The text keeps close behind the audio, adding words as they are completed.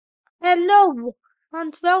Hello,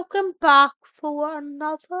 and welcome back for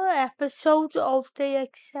another episode of the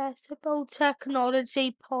Accessible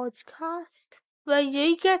Technology Podcast, where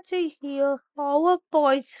you get to hear all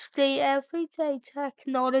about the everyday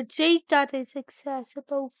technology that is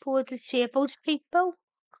accessible for disabled people,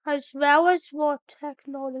 as well as what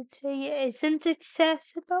technology isn't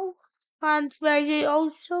accessible, and where you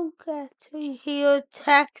also get to hear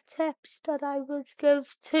tech tips that I would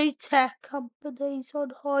give to tech companies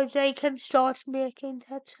on how they can start making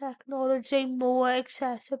their technology more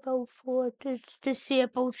accessible for the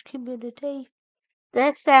disabled community.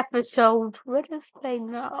 This episode would have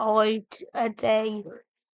been out a day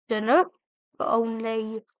sooner, but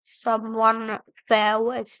only someone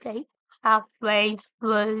fell asleep halfway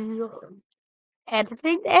through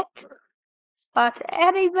editing it. But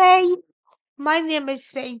anyway, my name is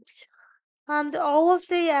James, and all of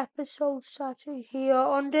the episodes that you hear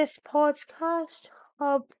on this podcast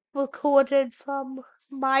are recorded from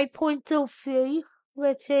my point of view,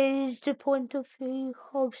 which is the point of view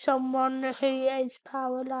of someone who is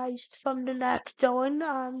paralysed from the neck down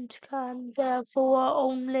and can therefore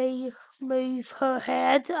only move her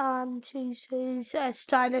head and uses a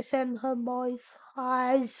stylus in her mouth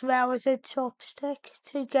as well as a chopstick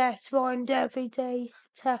to get round everyday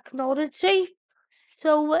technology.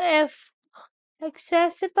 So if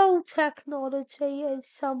accessible technology is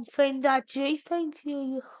something that you think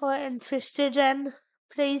you are interested in,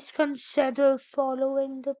 please consider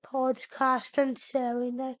following the podcast and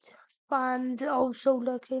sharing it. And also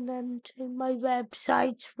looking into my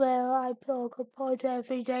website where I blog about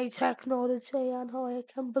everyday technology and how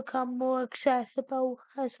it can become more accessible,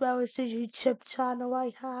 as well as the YouTube channel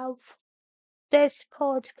I have. This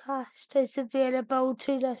podcast is available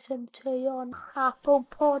to listen to on Apple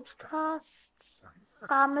Podcasts,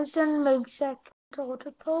 Amazon Music,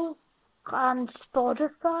 Audible, and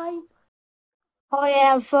Spotify.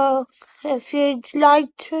 However, if you'd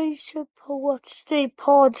like to support the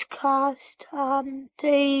podcast and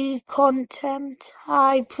the content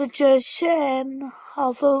I produce in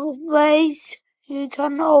other ways, you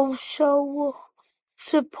can also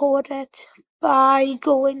support it by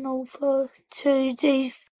going over to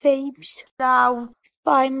the Phoebes Now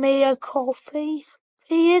Buy Me a Coffee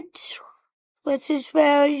page, which is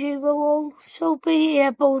where you will also be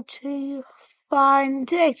able to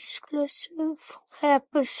find exclusive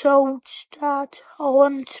episodes that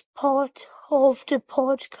aren't part of the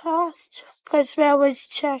podcast, as well as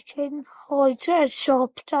checking out a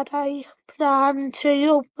shop that I plan to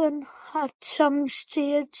open at some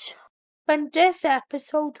stage. In this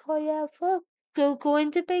episode, however, you're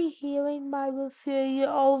going to be hearing my review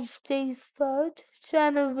of the third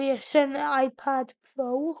generation iPad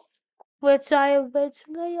Pro, which I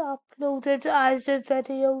originally uploaded as a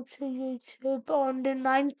video to YouTube on the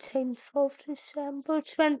 19th of December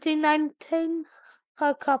 2019,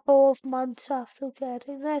 a couple of months after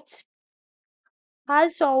getting it.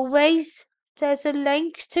 As always, there's a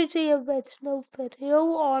link to the original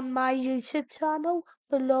video on my YouTube channel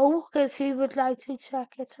below if you would like to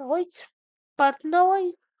check it out. But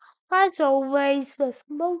now, as always with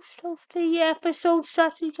most of the episodes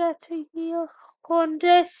that you get to hear on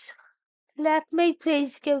this, let me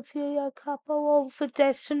please give you a couple of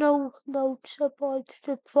additional notes about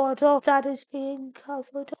the product that is being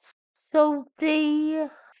covered. So the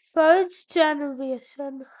third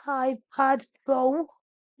generation iPad Pro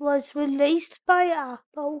was released by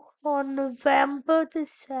Apple on November the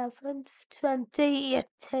 7th,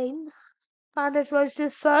 2018, and it was the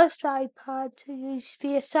first iPad to use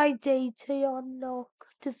Face ID to unlock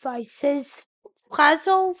devices. As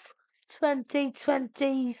of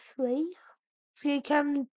 2023, you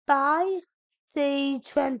can buy the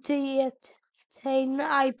 2018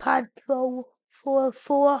 iPad Pro for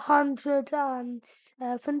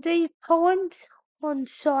 £470 on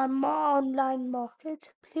some online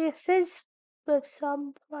marketplaces, with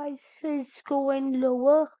some prices going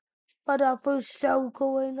lower, but others still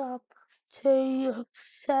going up to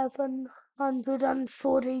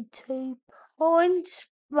 £742,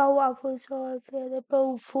 while others are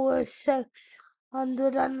available for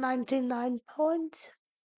 £699,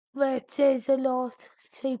 which is a lot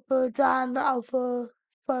cheaper than other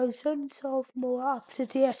versions of more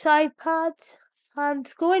up-to-date iPads.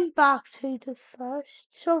 And going back to the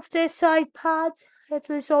first of this iPad, it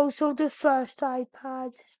was also the first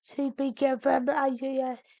iPad to be given a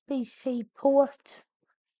USB-C port.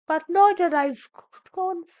 But now that I've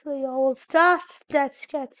gone through all of that, let's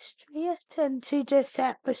get straight into this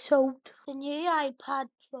episode. The new iPad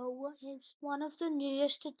Pro is one of the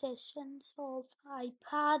newest editions of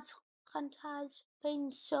iPad and has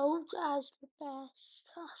been sold as the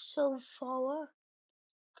best so far,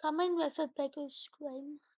 coming with a bigger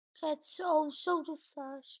screen. It's also the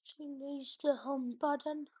first to use the home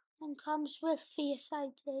button and comes with Face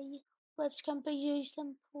ID, which can be used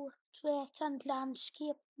in portrait and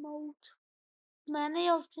landscape mode. Many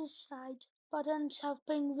of the side buttons have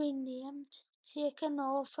been renamed, taken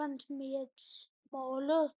off and made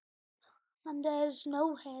smaller, and there is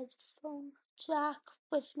no headphone jack,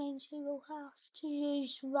 which means you will have to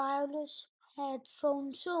use wireless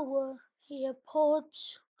headphones or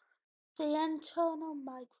earpods. The internal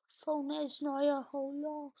microphone is now a whole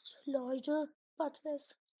lot louder, but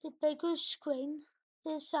with the bigger screen,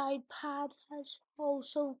 this iPad has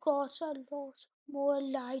also got a lot more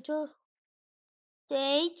louder. The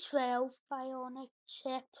A12 Bionic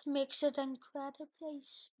chip makes it incredibly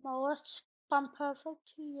smart and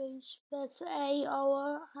perfect to use with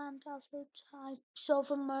AR and other types of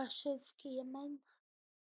immersive gaming.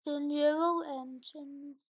 The neural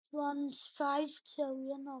engine runs 5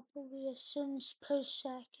 trillion operations per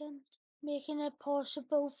second, making it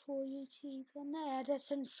possible for you to even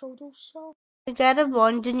edit in Photoshop. To get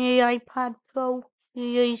around the new iPad Pro, you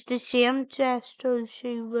use the same gestures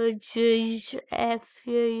you would use if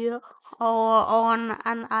you are on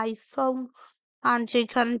an iPhone, and you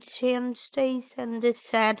can change these in the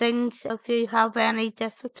settings if you have any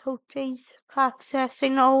difficulties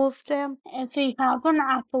accessing all of them. If you have an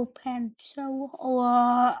Apple Pencil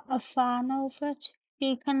or a fan of it,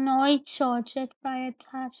 you can now charge it by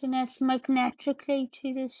attaching it magnetically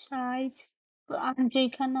to the side. And you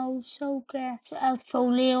can also get a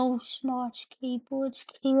folio smart keyboard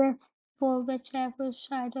kit for whichever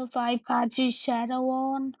side of iPad you settle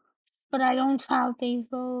on. But I don't have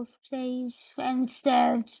either of these,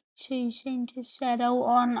 instead choosing to settle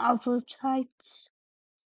on other types.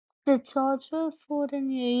 The charger for the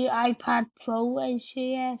new iPad Pro is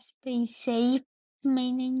USB-C,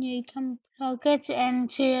 meaning you can plug it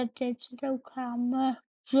into a digital camera,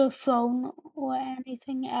 your phone, or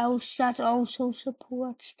anything else that also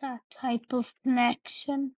supports that type of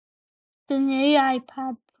connection. The new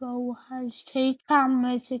iPad Pro has two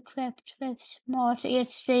cameras equipped with Smart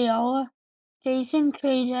HDR. These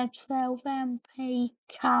include a 12MP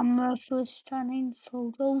camera for stunning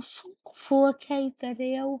photos, 4K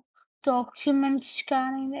video, document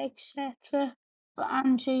scanning, etc.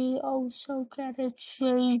 And you also get a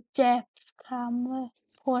true depth camera,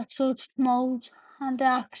 portrait mode, and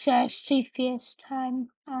access to FaceTime,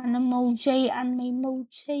 Animoji and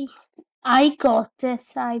Memoji. I got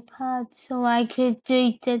this iPad so I could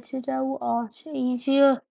do digital art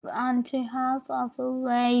easier and to have other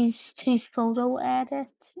ways to photo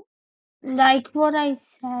edit. Like what I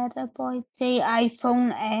said about the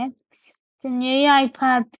iPhone X, the new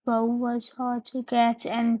iPad Pro was hard to get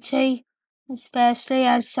into, especially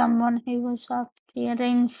as someone who was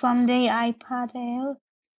updating from the iPad Air.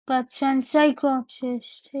 But since I got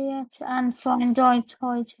used to it and found out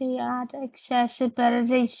how to add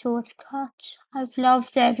accessibility shortcuts, I've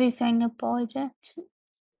loved everything about it.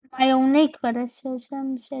 My only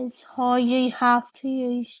criticisms is how you have to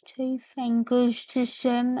use two fingers to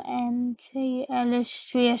zoom into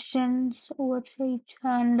illustrations or to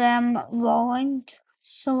turn them round.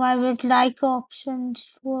 So I would like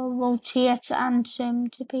options for rotate and zoom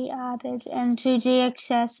to be added into the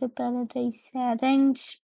accessibility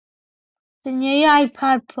settings. The new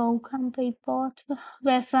iPad Pro can be bought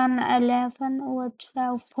with an 11 or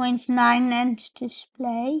 12.9-inch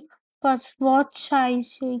display, but what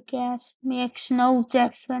size you get makes no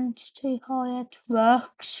difference to how it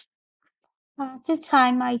works. At the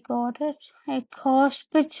time I got it, it cost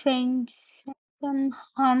between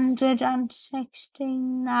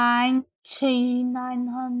 769 to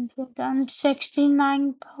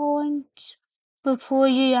 969 points before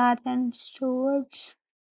you add in storage.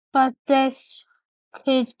 But this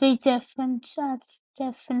could be different at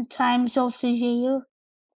different times of the year.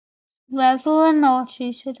 Whether or not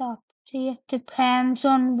you should update depends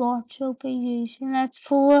on what you'll be using it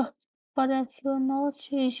for. But if you're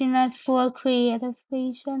not using it for creative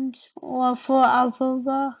reasons or for other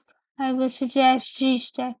work, I would suggest you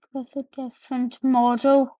stick with a different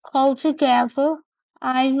model altogether.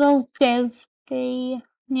 I will give the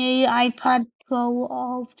new iPad Pro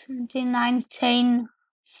of 2019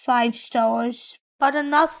 5 stars. But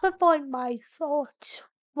enough about my thoughts.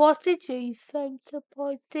 What did you think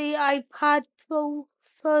about the iPad Pro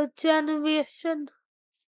third generation?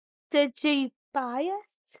 Did you buy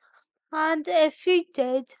it? And if you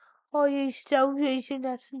did, are you still using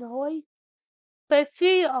it now? But if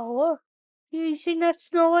you are using it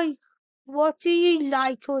now, what do you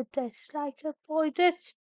like or dislike about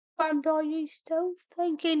it? And are you still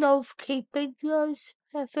thinking of keeping yours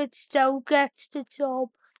if it still gets the job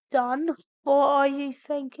done? Or are you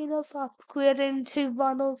thinking of upgrading to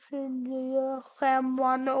one of the newer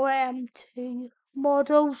M1 or M2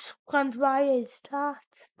 models? And why is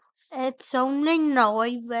that? It's only now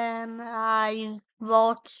when I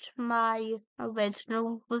watched my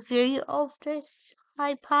original review of this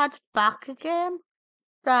iPad back again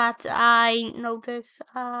that I noticed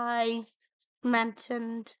I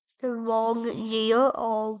mentioned the wrong year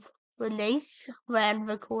of release when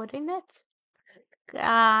recording it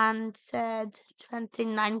and said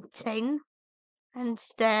 2019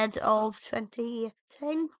 instead of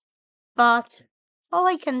 2018. But all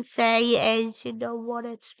I can say is, you know what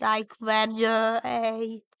it's like when you're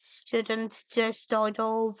a student just out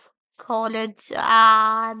of college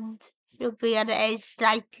and your brain is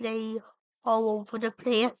slightly all over the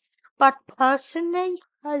place. But personally,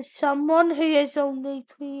 as someone who is only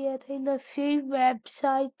creating a few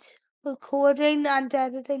websites, recording and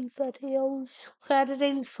editing videos,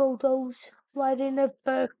 editing photos, writing a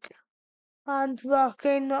book, and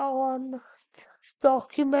working on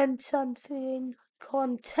documents and viewing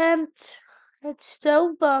content, it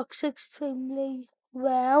still works extremely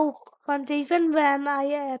well. And even when I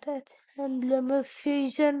edit in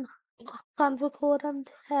LumaFusion and record and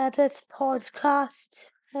edit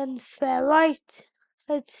podcasts in Ferrite,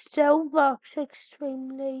 it still works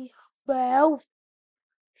extremely well.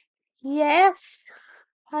 Yes,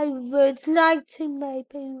 I would like to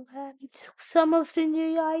maybe rent some of the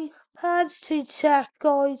new iPads to check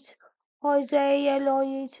out how they allow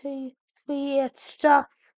you to create stuff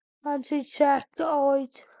and to check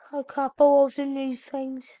out a couple of the new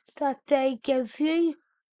things that they give you.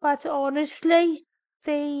 But honestly,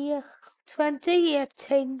 the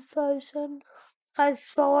 2018 version, as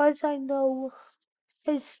far as I know,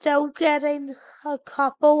 is still getting a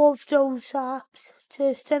couple of those apps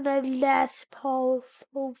just in a less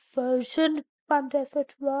powerful version. And if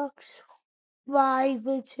it works, why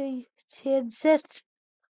would you change it?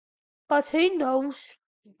 But who knows?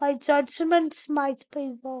 My judgments might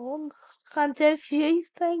be wrong. And if you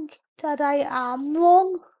think that I am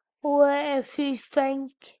wrong, or if you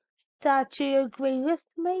think that you agree with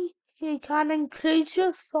me, you can include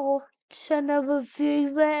your thoughts in a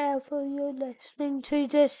review wherever you're listening to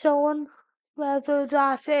this on, whether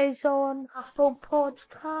that is on Apple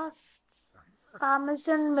Podcasts,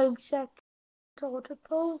 Amazon Music,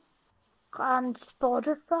 Audible, and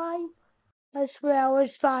Spotify, as well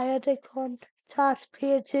as via the contact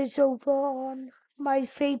pages over on my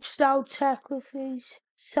Phoebe's Loud Tech Reviews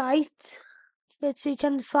site, which you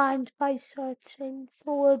can find by searching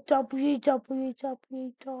for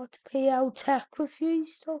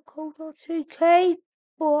www.pltechreviews.co.uk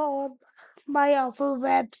or on my other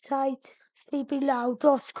website,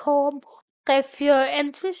 phoebeloud.com. If you're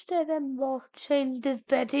interested in watching the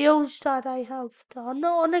videos that I have done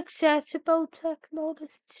on accessible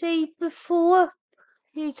technology before,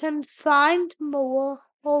 you can find more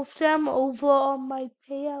of them over on my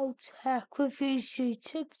PL Tech Reviews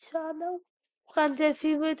YouTube channel. And if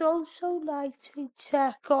you would also like to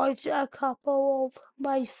check out a couple of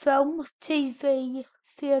my film, TV,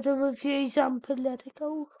 theatre reviews and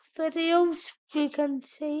political videos, you can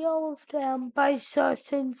see all of them by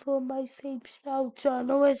searching for my Phoebe's Now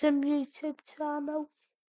Journalism YouTube channel.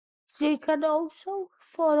 You can also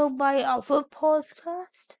follow my other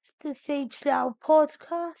podcast, the Phoebe's Now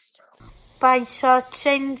podcast, by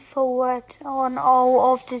searching for it on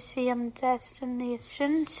all of the same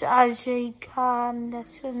destinations as you can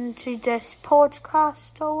listen to this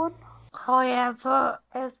podcast on. However,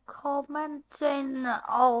 if commenting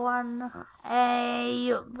on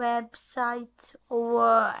a website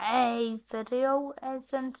or a video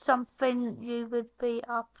isn't something you would be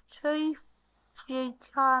up to, you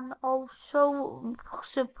can also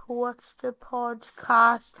support the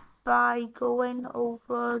podcast by going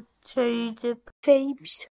over to the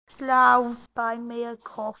Phoebe's Loud Buy Me a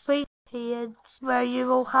Coffee page, where you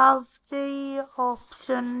will have the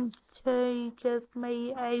option to give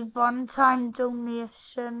me a one-time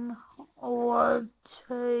donation or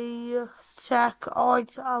to check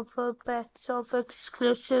out other bits of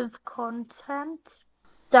exclusive content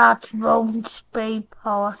that won't be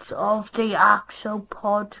part of the actual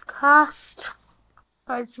podcast,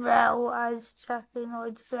 as well as checking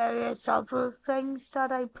out various other things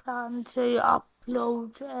that I plan to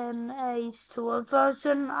upload in a store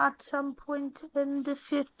version at some point in the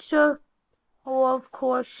future. Or of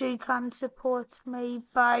course you can support me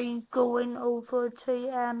by going over to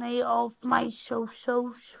any of my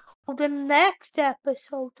socials The next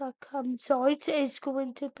episode that comes out is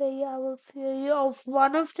going to be a review of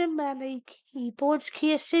one of the many keyboard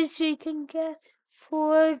cases you can get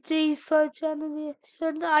for the third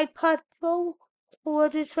generation iPad Pro or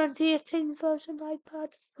the 2018 version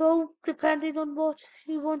iPad Pro, depending on what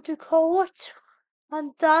you want to call it.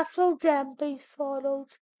 And that will then be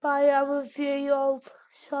followed by a review of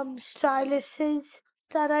some styluses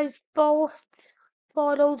that I've bought,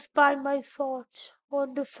 followed by my thoughts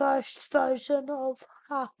on the first version of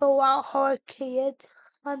Apple Arcade,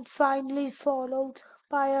 and finally followed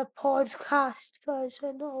by a podcast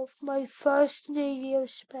version of my first New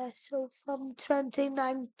Year's special from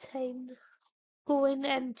 2019 going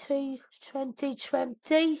into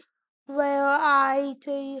 2020, where I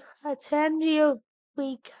do a 10-year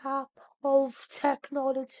recap of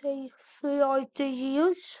technology throughout the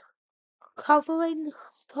years, covering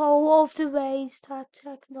all of the ways that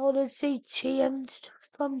technology changed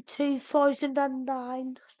from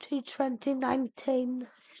 2009 to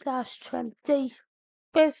 2019/20.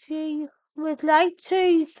 If you would like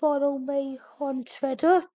to follow me on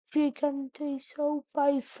Twitter, you can do so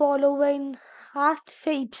by following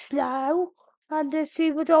 @FeepsNow. And if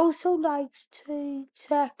you would also like to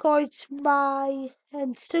check out my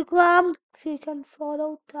Instagram, you can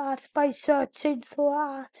follow that by searching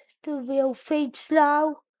for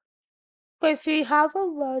 @TheRealFeepsNow. If you have a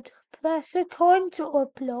WordPress account or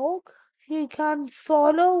blog, you can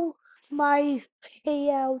follow my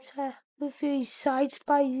PL Tech Reviews site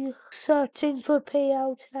by searching for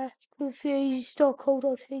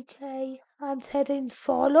pltechreviews.co.uk and hitting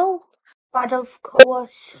follow. But of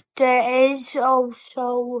course, there is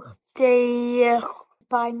also the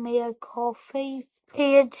Buy Me a Coffee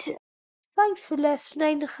page. Thanks for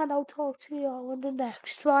listening, and I'll talk to you all in the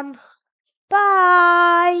next one.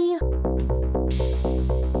 Bye!